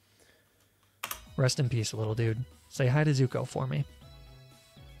factor. Rest in peace, little dude. Say hi to Zuko for me.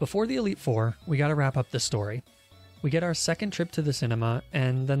 Before the Elite Four, we gotta wrap up the story. We get our second trip to the cinema,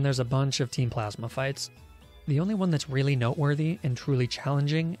 and then there's a bunch of Team Plasma fights. The only one that's really noteworthy and truly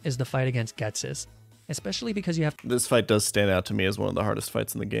challenging is the fight against Ghetsis, especially because you have... This fight does stand out to me as one of the hardest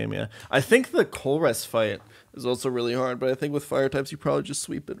fights in the game, yeah. I think the Colress fight is also really hard, but I think with fire types, you probably just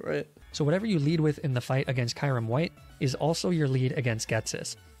sweep it, right? So whatever you lead with in the fight against Kyurem White is also your lead against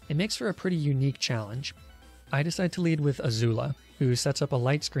Ghetsis. It makes for a pretty unique challenge. I decide to lead with Azula, who sets up a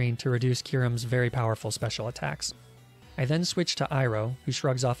light screen to reduce Kyurem's very powerful special attacks. I then switch to Iroh, who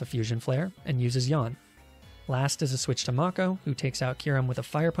shrugs off a Fusion Flare and uses Yawn. Last is a switch to Mako, who takes out Kyurem with a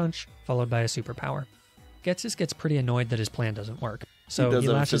Fire Punch, followed by a Superpower. Ghetsis gets pretty annoyed that his plan doesn't work, so he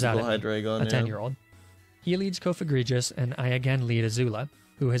lashes out at me, a 10-year-old. He leads Kofagregis, and I again lead Azula,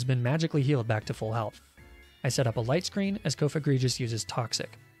 who has been magically healed back to full health. I set up a light screen as Kofagregis uses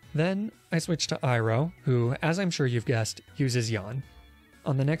Toxic. Then I switch to Iroh, who, as I'm sure you've guessed, uses Yawn.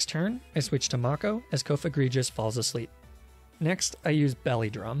 On the next turn, I switch to Mako as Kofagregious falls asleep. Next, I use Belly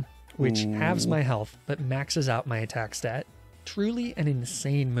Drum, which halves my health but maxes out my attack stat. Truly an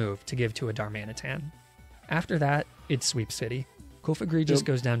insane move to give to a Darmanitan. After that, it's Sweep City. Kofagregious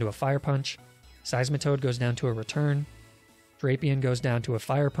goes down to a Fire Punch, Seismitoad goes down to a Return, Drapion goes down to a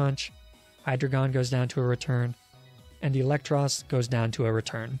Fire Punch, Hydreigon goes down to a Return, and Electros goes down to a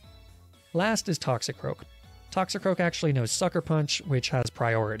Return. Last is Toxicroak. Toxicroak actually knows Sucker Punch, which has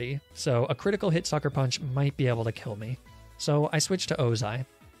priority, so a critical hit Sucker Punch might be able to kill me. So I switch to Ozai.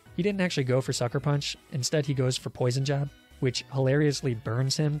 He didn't actually go for Sucker Punch, instead he goes for Poison Jab, which hilariously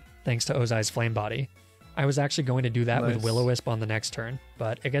burns him thanks to Ozai's Flame Body. I was actually going to do that with Will-O-Wisp on the next turn,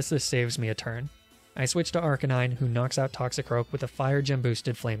 but I guess this saves me a turn. I switch to Arcanine, who knocks out Toxicroak with a Fire Gem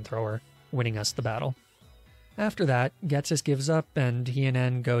boosted Flamethrower, winning us the battle. After that, Getsis gives up and he and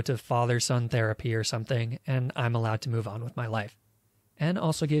N go to father-son therapy or something, and I'm allowed to move on with my life. N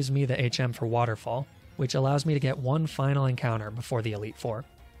also gives me the HM for Waterfall, which allows me to get one final encounter before the Elite Four,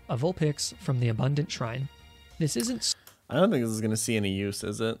 a Vulpix from the Abundant Shrine. This isn't I don't think this is going to see any use,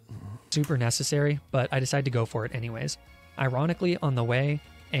 is it? super necessary, but I decide to go for it anyways. Ironically, on the way,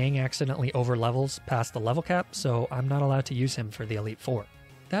 Aang accidentally overlevels past the level cap, so I'm not allowed to use him for the Elite Four.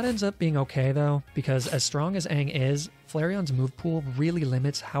 That ends up being okay though, because as strong as Aang is, Flareon's move pool really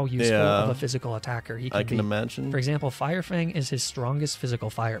limits how useful of a physical attacker he can be. I can imagine. For example, Fire Fang is his strongest physical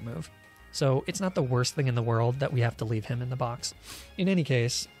fire move, so it's not the worst thing in the world that we have to leave him in the box. In any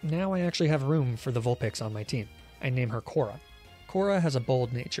case, now I actually have room for the Vulpix on my team. I name her Korra. Korra has a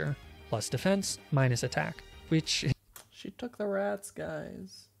bold nature, plus defense, minus attack, which... She took the rats,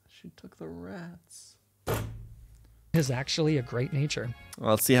 guys. She took the rats. is actually a great nature.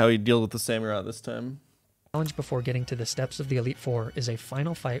 Well, let's see how he deals with the Samurott this time. Challenge before getting to the steps of the Elite Four is a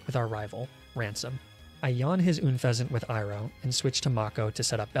final fight with our rival, Ransom. I yawn his Unpheasant with Iroh and switch to Mako to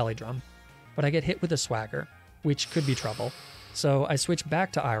set up Belly Drum, but I get hit with a Swagger, which could be trouble. So I switch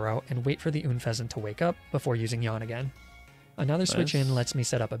back to Iroh and wait for the Unpheasant to wake up before using Yawn again. Another switch in lets me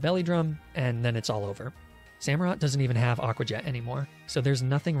set up a Belly Drum, and then it's all over. Samurott doesn't even have Aqua Jet anymore, so there's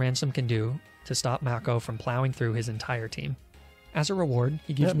nothing Ransom can do to stop Mako from plowing through his entire team. As a reward,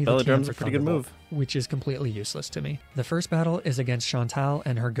 he gives me the Belly Drum's TM a for pretty good Thunderbolt, move. which is completely useless to me. The first battle is against Chantal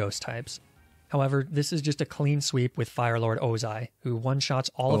and her ghost types. However, this is just a clean sweep with Firelord Ozai, who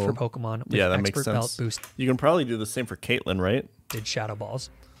one-shots all of her Pokemon with that makes Expert sense. Belt boosted You can probably do the same for Caitlyn, right? Shadow Balls.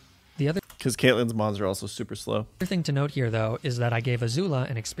 The other Because Caitlyn's mons are also super slow. thing to note here, though, is that I gave Azula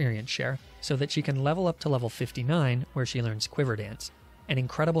an experience share, so that she can level up to level 59, where she learns Quiver Dance, an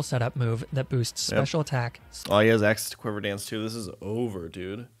incredible setup move that boosts special attack. Oh, he has access to Quiver Dance too. This is over,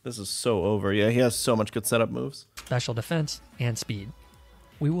 dude. This is so over. Yeah, he has so much good setup moves. Special defense, and speed.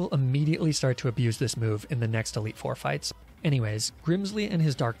 We will immediately start to abuse this move in the next Elite Four fights. Anyways, Grimsley and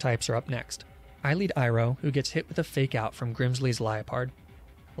his dark types are up next. I lead Iroh, who gets hit with a fake out from Grimsley's Liepard.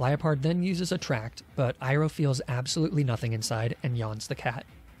 Liepard then uses Attract, but Iroh feels absolutely nothing inside and yawns the cat.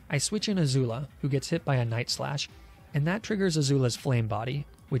 I switch in Azula, who gets hit by a Night Slash, and that triggers Azula's Flame Body,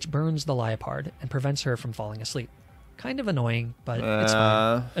 which burns the Liepard and prevents her from falling asleep. Kind of annoying, but it's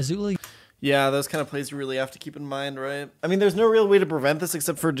fine. Azula... Yeah, those kind of plays you really have to keep in mind, right? I mean, there's no real way to prevent this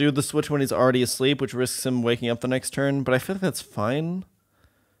except for do the switch when he's already asleep, which risks him waking up the next turn, but I feel like that's fine.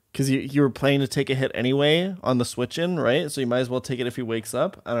 Because you were planning to take a hit anyway on the switch in, right? So you might as well take it if he wakes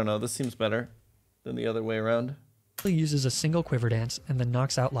up. I don't know, this seems better than the other way around. uses a single Quiver Dance and then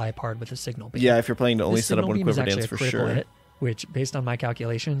knocks out Liepard with a Signal Beam. Yeah, if you're planning to only This set up Signal one Beam is Quiver actually Dance a for critical sure. hit, which, based on my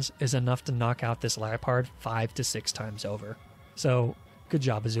calculations, is enough to knock out this Liepard 5 to 6 times over. So, good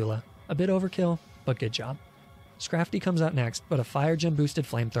job, Azula. A bit overkill, but good job. Scrafty comes out next, but a Fire Gem boosted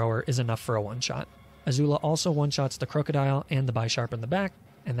Flamethrower is enough for a one-shot. Azula also one-shots the Crocodile and the Bisharp in the back,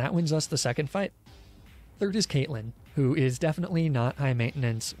 and that wins us the second fight. Third is Caitlyn, who is definitely not high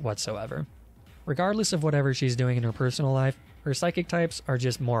maintenance whatsoever. Regardless of whatever she's doing in her personal life, her psychic types are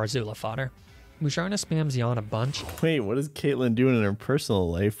just more Azula fodder. Musharna spams Yawn a bunch. Wait, what is Caitlyn doing in her personal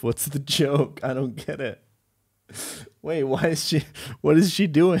life? What's the joke? I don't get it. Wait, what is she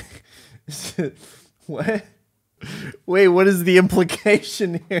doing? What? Wait, what is the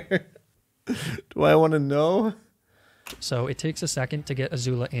implication here? Do I want to know? So it takes a second to get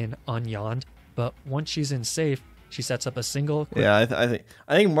Azula in unyawned, but once she's in safe, she sets up a single... Yeah,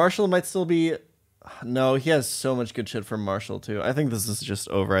 I think Marshall might still be... No, he has so much good shit from Marshall, too. I think this is just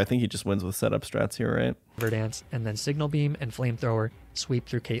over. I think he just wins with setup strats here, right? Quiver Dance, and then Signal Beam and Flamethrower sweep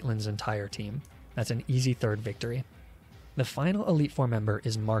through Caitlyn's entire team. That's an easy third victory. The final Elite Four member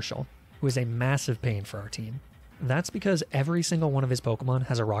is Marshall, who is a massive pain for our team. That's because every single one of his Pokemon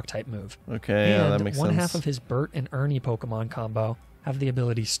has a Rock-type move. Okay, yeah, that makes sense. One half of his Bert and Ernie Pokemon combo have the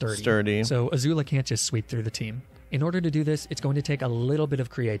ability Sturdy. So Azula can't just sweep through the team. In order to do this, it's going to take a little bit of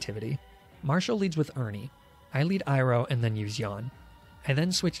creativity. Marshall leads with Ernie. I lead Iroh and then use Yawn. I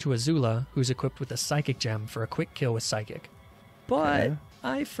then switch to Azula, who's equipped with a Psychic Gem for a quick kill with Psychic. But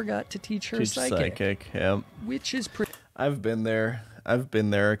I forgot to teach her Psychic. Yeah. Which is pretty... I've been there.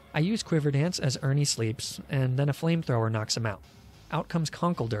 I use Quiver Dance as Ernie sleeps, and then a Flamethrower knocks him out. Out comes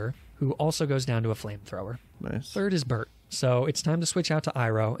Conkeldurr, who also goes down to a Flamethrower. Nice. Third is Bert, so it's time to switch out to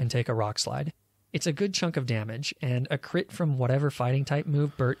Iroh and take a Rock Slide. It's a good chunk of damage, and a crit from whatever fighting type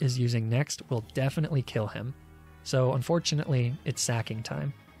move Bert is using next will definitely kill him. So unfortunately, it's sacking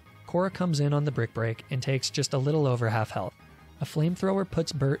time. Korra comes in on the Brick Break and takes just a little over half health. A Flamethrower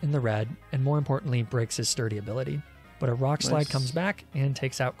puts Bert in the red, and more importantly, breaks his Sturdy ability. But a Rock Slide comes back and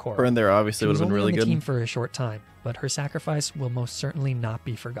takes out Korra. Her in there obviously would have been really good. She was only on the team for a short time, but her sacrifice will most certainly not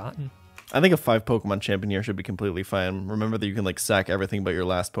be forgotten. I think a 5 Pokemon champion here should be completely fine. Remember that you can sack everything but your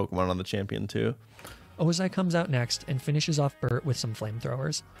last Pokemon on the champion too. Ozai comes out next and finishes off Bert with some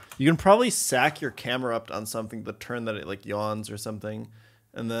Flamethrowers. You can probably sack your camera up on something the turn that it yawns or something,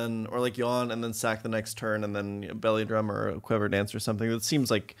 and then yawn and then sack the next turn and then belly drum or a Quiver Dance or something. That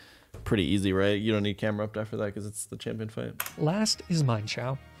seems pretty easy, right? You don't need camera up after that because it's the champion fight. Last is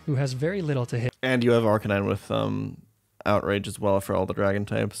Mineshaw, who has very little to hit. And you have Arcanine with Outrage as well for all the dragon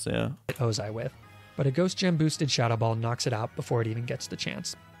types, yeah. Ozai with. But a Ghost Gem boosted Shadow Ball knocks it out before it even gets the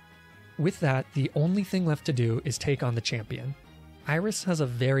chance. With that, the only thing left to do is take on the champion. Iris has a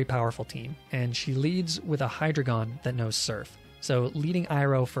very powerful team, and she leads with a Hydreigon that knows Surf, so leading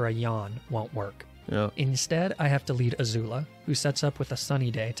Iroh for a Yawn won't work. Yeah. Instead, I have to lead Azula, who sets up with a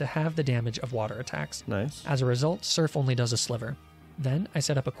Sunny Day to have the damage of water attacks. Nice. As a result, Surf only does a sliver. Then, I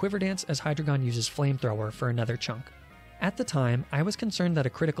set up a Quiver Dance as Hydreigon uses Flamethrower for another chunk. At the time, I was concerned that a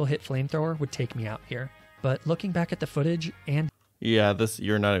critical hit Flamethrower would take me out here, but looking back at the footage and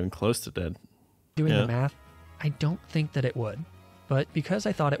you're not even close to dead. Doing the math, I don't think that it would. But because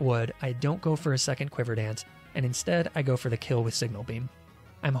I thought it would, I don't go for a second Quiver Dance, and instead I go for the kill with Signal Beam.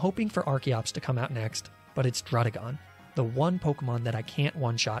 I'm hoping for Archeops to come out next, but it's Druddigon, the one Pokemon that I can't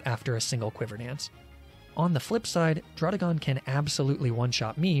one-shot after a single Quiver Dance. On the flip side, Druddigon can absolutely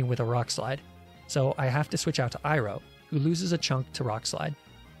one-shot me with a Rock Slide, so I have to switch out to Iroh, who loses a chunk to Rock Slide.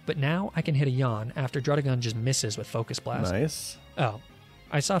 But now I can hit a Yawn after Druddigon just misses with Focus Blast. Nice. Oh,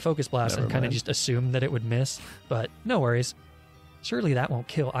 I saw Focus Blast and kind of just assumed that it would miss, but no worries. Surely that won't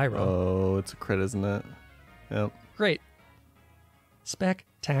kill Iroh. Oh, it's a crit, isn't it? Yep. Great.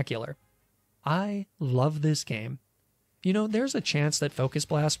 Spectacular. I love this game. You know, there's a chance that Focus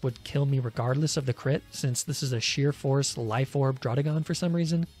Blast would kill me regardless of the crit, since this is a Sheer Force Life Orb Druddigon for some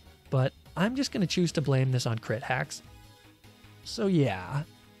reason, but I'm just going to choose to blame this on crit hacks. So yeah,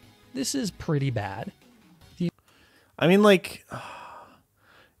 this is pretty bad. I mean,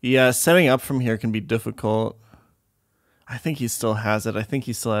 yeah, setting up from here can be difficult. I think he still has it. I think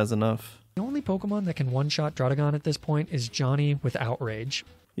he still has enough. The only Pokemon that can one-shot Druddigon at this point is Johnny with Outrage.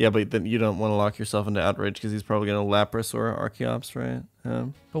 Yeah, but then you don't want to lock yourself into Outrage because he's probably going to Lapras or Archeops, right?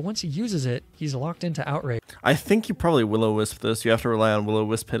 But once he uses it, he's locked into Outrage. I think you probably Will-O-Wisp this. You have to rely on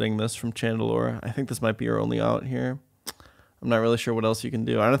Will-O-Wisp hitting this from Chandelure. I think this might be your only out here. I'm not really sure what else you can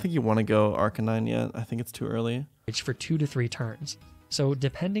do. I don't think you want to go Arcanine yet. I think it's too early. For 2 to 3 turns. So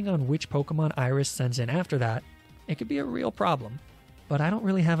depending on which Pokemon Iris sends in after that, it could be a real problem. But I don't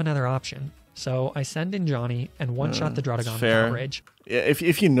really have another option. So I send in Johnny and one-shot the Druddigon with Outrage. Yeah,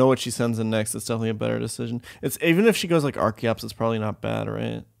 if you know what she sends in next, it's definitely a better decision. Even if she goes Archeops, it's probably not bad,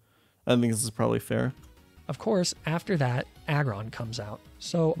 right? I think this is probably fair. Of course, after that, Aggron comes out.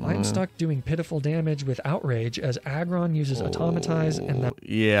 So I'm stuck doing pitiful damage with Outrage as Aggron uses Automatize and then...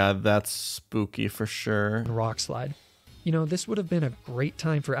 Yeah, that's spooky for sure. Rock Slide. You know, this would have been a great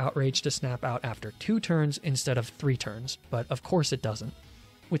time for Outrage to snap out after 2 turns instead of 3 turns, but of course it doesn't.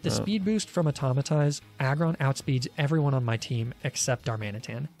 With the speed boost from Automatize, Aggron outspeeds everyone on my team except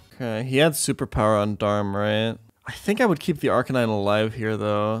Darmanitan. Okay, he had superpower on Darm, right? I think I would keep the Arcanine alive here,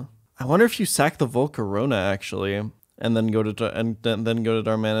 though. I wonder if you sack the Volcarona, actually, and then go to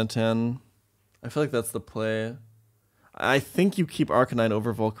Darmanitan. I feel like that's the play. I think you keep Arcanine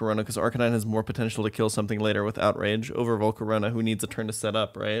over Volcarona because Arcanine has more potential to kill something later with Outrage over Volcarona, who needs a turn to set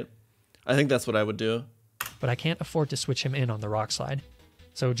up, right? I think that's what I would do. But I can't afford to switch him in on the Rock Slide.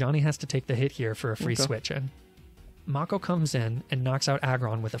 So Johnny has to take the hit here for a free switch in. Mako comes in and knocks out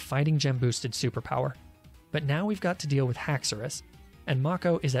Aggron with a Fighting Gem boosted superpower. But now we've got to deal with Haxorus, and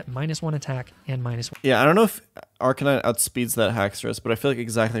Mako is at -1 attack and -1. Yeah, I don't know if Arcanine outspeeds that Haxorus, but I feel like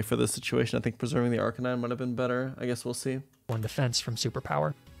exactly for this situation, I think preserving the Arcanine might have been better. I guess we'll see. 1 defense from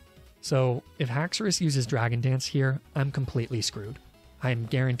superpower. So if Haxorus uses Dragon Dance here, I'm completely screwed. I'm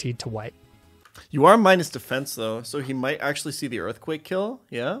guaranteed to wipe. You are minus defense, though, so he might actually see the Earthquake kill,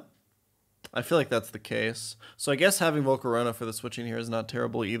 yeah? I feel like that's the case. So I guess having Volcarona for the switching here is not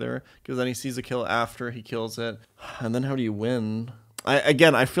terrible either, because then he sees a kill after he kills it. And then how do you win?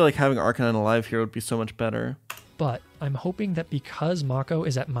 I feel like having Arcanine alive here would be so much better. But I'm hoping that because Mako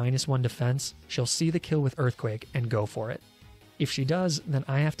is at -1 defense, she'll see the kill with Earthquake and go for it. If she does, then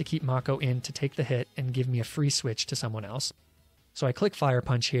I have to keep Mako in to take the hit and give me a free switch to someone else. So I click Fire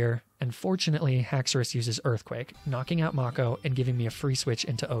Punch here, and fortunately Haxorus uses Earthquake, knocking out Mako and giving me a free switch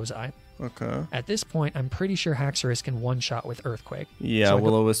into Ozai. Okay. At this point, I'm pretty sure Haxorus can one-shot with Earthquake. Yeah, so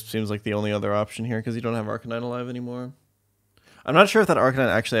Will-O-Wisp seems like the only other option here because you don't have Arcanine alive anymore. I'm not sure if that Arcanine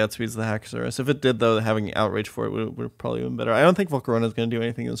actually outspeeds the Haxorus. If it did, though, having Outrage for it would probably been better. I don't think Volcarona is going to do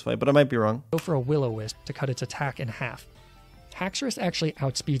anything in this fight, but I might be wrong. Go for a Will-O-Wisp to cut its attack in half. Haxorus actually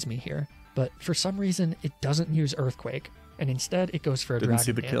outspeeds me here, but for some reason, it doesn't use Earthquake, and instead it goes for a Dragon Dance.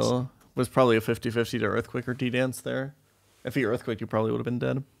 Didn't see the kill. Was probably a 50-50 to Earthquake or D-Dance there. If he Earthquake, you probably would have been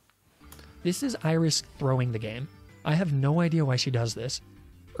dead. This is Iris throwing the game. I have no idea why she does this.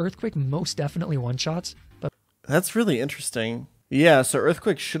 Earthquake most definitely one-shots, but... That's really interesting. Yeah, so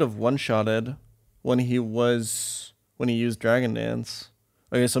Earthquake should have one-shotted when he used Dragon Dance.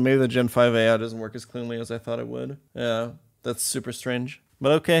 Okay, so maybe the Gen 5 AI doesn't work as cleanly as I thought it would. Yeah, that's super strange.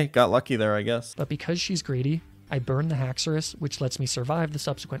 But okay, got lucky there, I guess. But because she's greedy, I burn the Haxorus, which lets me survive the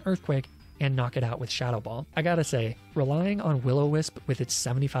subsequent Earthquake and knock it out with Shadow Ball. I gotta say, relying on Will-O-Wisp with its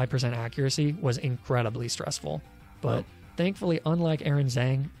 75% accuracy was incredibly stressful. But thankfully, unlike Aaron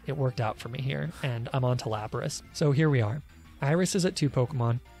Zhang, it worked out for me here, and I'm on to Lapras. So here we are. Iris is at 2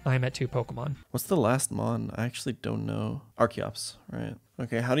 Pokemon. I'm at 2 Pokemon. What's the last Mon? I actually don't know. Archeops, right.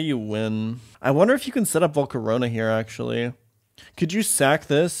 Okay, how do you win? I wonder if you can set up Volcarona here, actually. Could you sack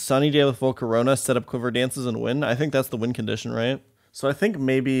this, Sunny Day with Volcarona, set up Quiver Dances, and win? I think that's the win condition, right? So I think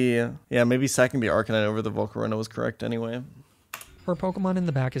maybe sacking the Arcanine over the Volcarona was correct anyway. Her Pokemon in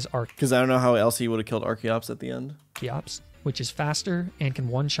the back is because I don't know how else he would have killed Archeops at the end. Archeops, which is faster and can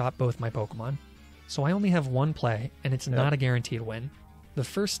one-shot both my Pokemon. So I only have one play, and it's not a guaranteed win. The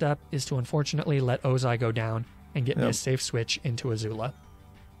first step is to unfortunately let Ozai go down and get me a safe switch into Azula.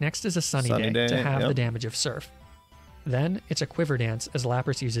 Next is a Sunny Day to have the damage of Surf. Then it's a Quiver Dance as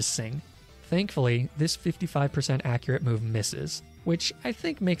Lapras uses Sing. Thankfully, this 55% accurate move misses, which I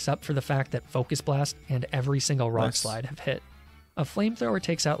think makes up for the fact that Focus Blast and every single Rock Slide have hit. A Flamethrower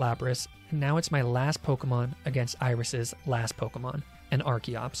takes out Lapras, and now it's my last Pokemon against Iris's last Pokemon, an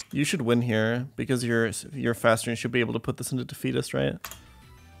Archeops. You should win here, because you're faster and you should be able to put this into Defeatist, right?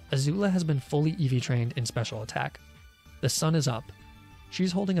 Azula has been fully EV trained in Special Attack. The sun is up.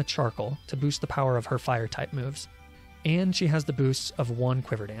 She's holding a Charcoal to boost the power of her Fire-type moves. And she has the boosts of 1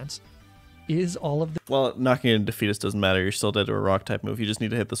 Quiver Dance. Is all of this... Well, knocking into Defeatist doesn't matter. You're still dead to a Rock-type move. You just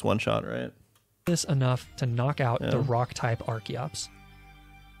need to hit this one shot, right? This enough to knock out the Rock-type Archeops.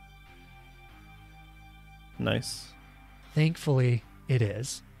 Nice. Thankfully, it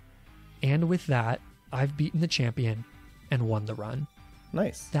is. And with that, I've beaten the champion and won the run.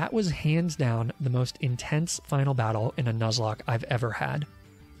 Nice. That was hands down the most intense final battle in a Nuzlocke I've ever had.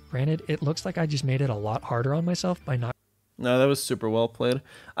 Granted, it looks like I just made it a lot harder on myself by not... No, that was super well played.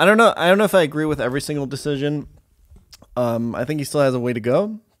 I don't know if I agree with every single decision. I think he still has a way to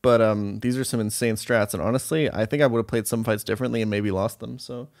go, but these are some insane strats, and honestly, I think I would have played some fights differently and maybe lost them.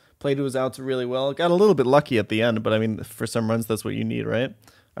 So played his outs really well. Got a little bit lucky at the end, but I mean, for some runs, that's what you need, right?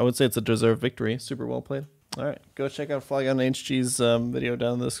 I would say it's a deserved victory. Super well played. All right, go check out FlygonHG's video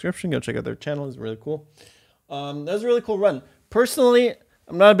down in the description. Go check out their channel. It's really cool. That was a really cool run. Personally,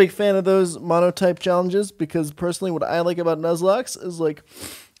 I'm not a big fan of those monotype challenges because personally what I like about Nuzlockes is like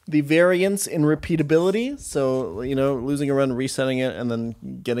the variance in repeatability. So, you know, losing a run, resetting it, and then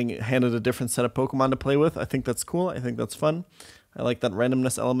getting handed a different set of Pokemon to play with. I think that's cool. I think that's fun. I like that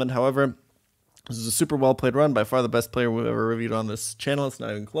randomness element. However, this is a super well played run. By far the best player we've ever reviewed on this channel. It's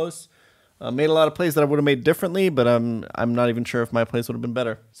not even close. Made a lot of plays that I would have made differently, but I'm not even sure if my plays would have been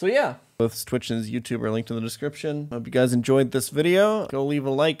better. So yeah, both Twitch and YouTube are linked in the description. Hope you guys enjoyed this video. Go leave a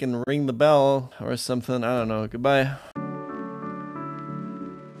like and ring the bell or something. I don't know. Goodbye.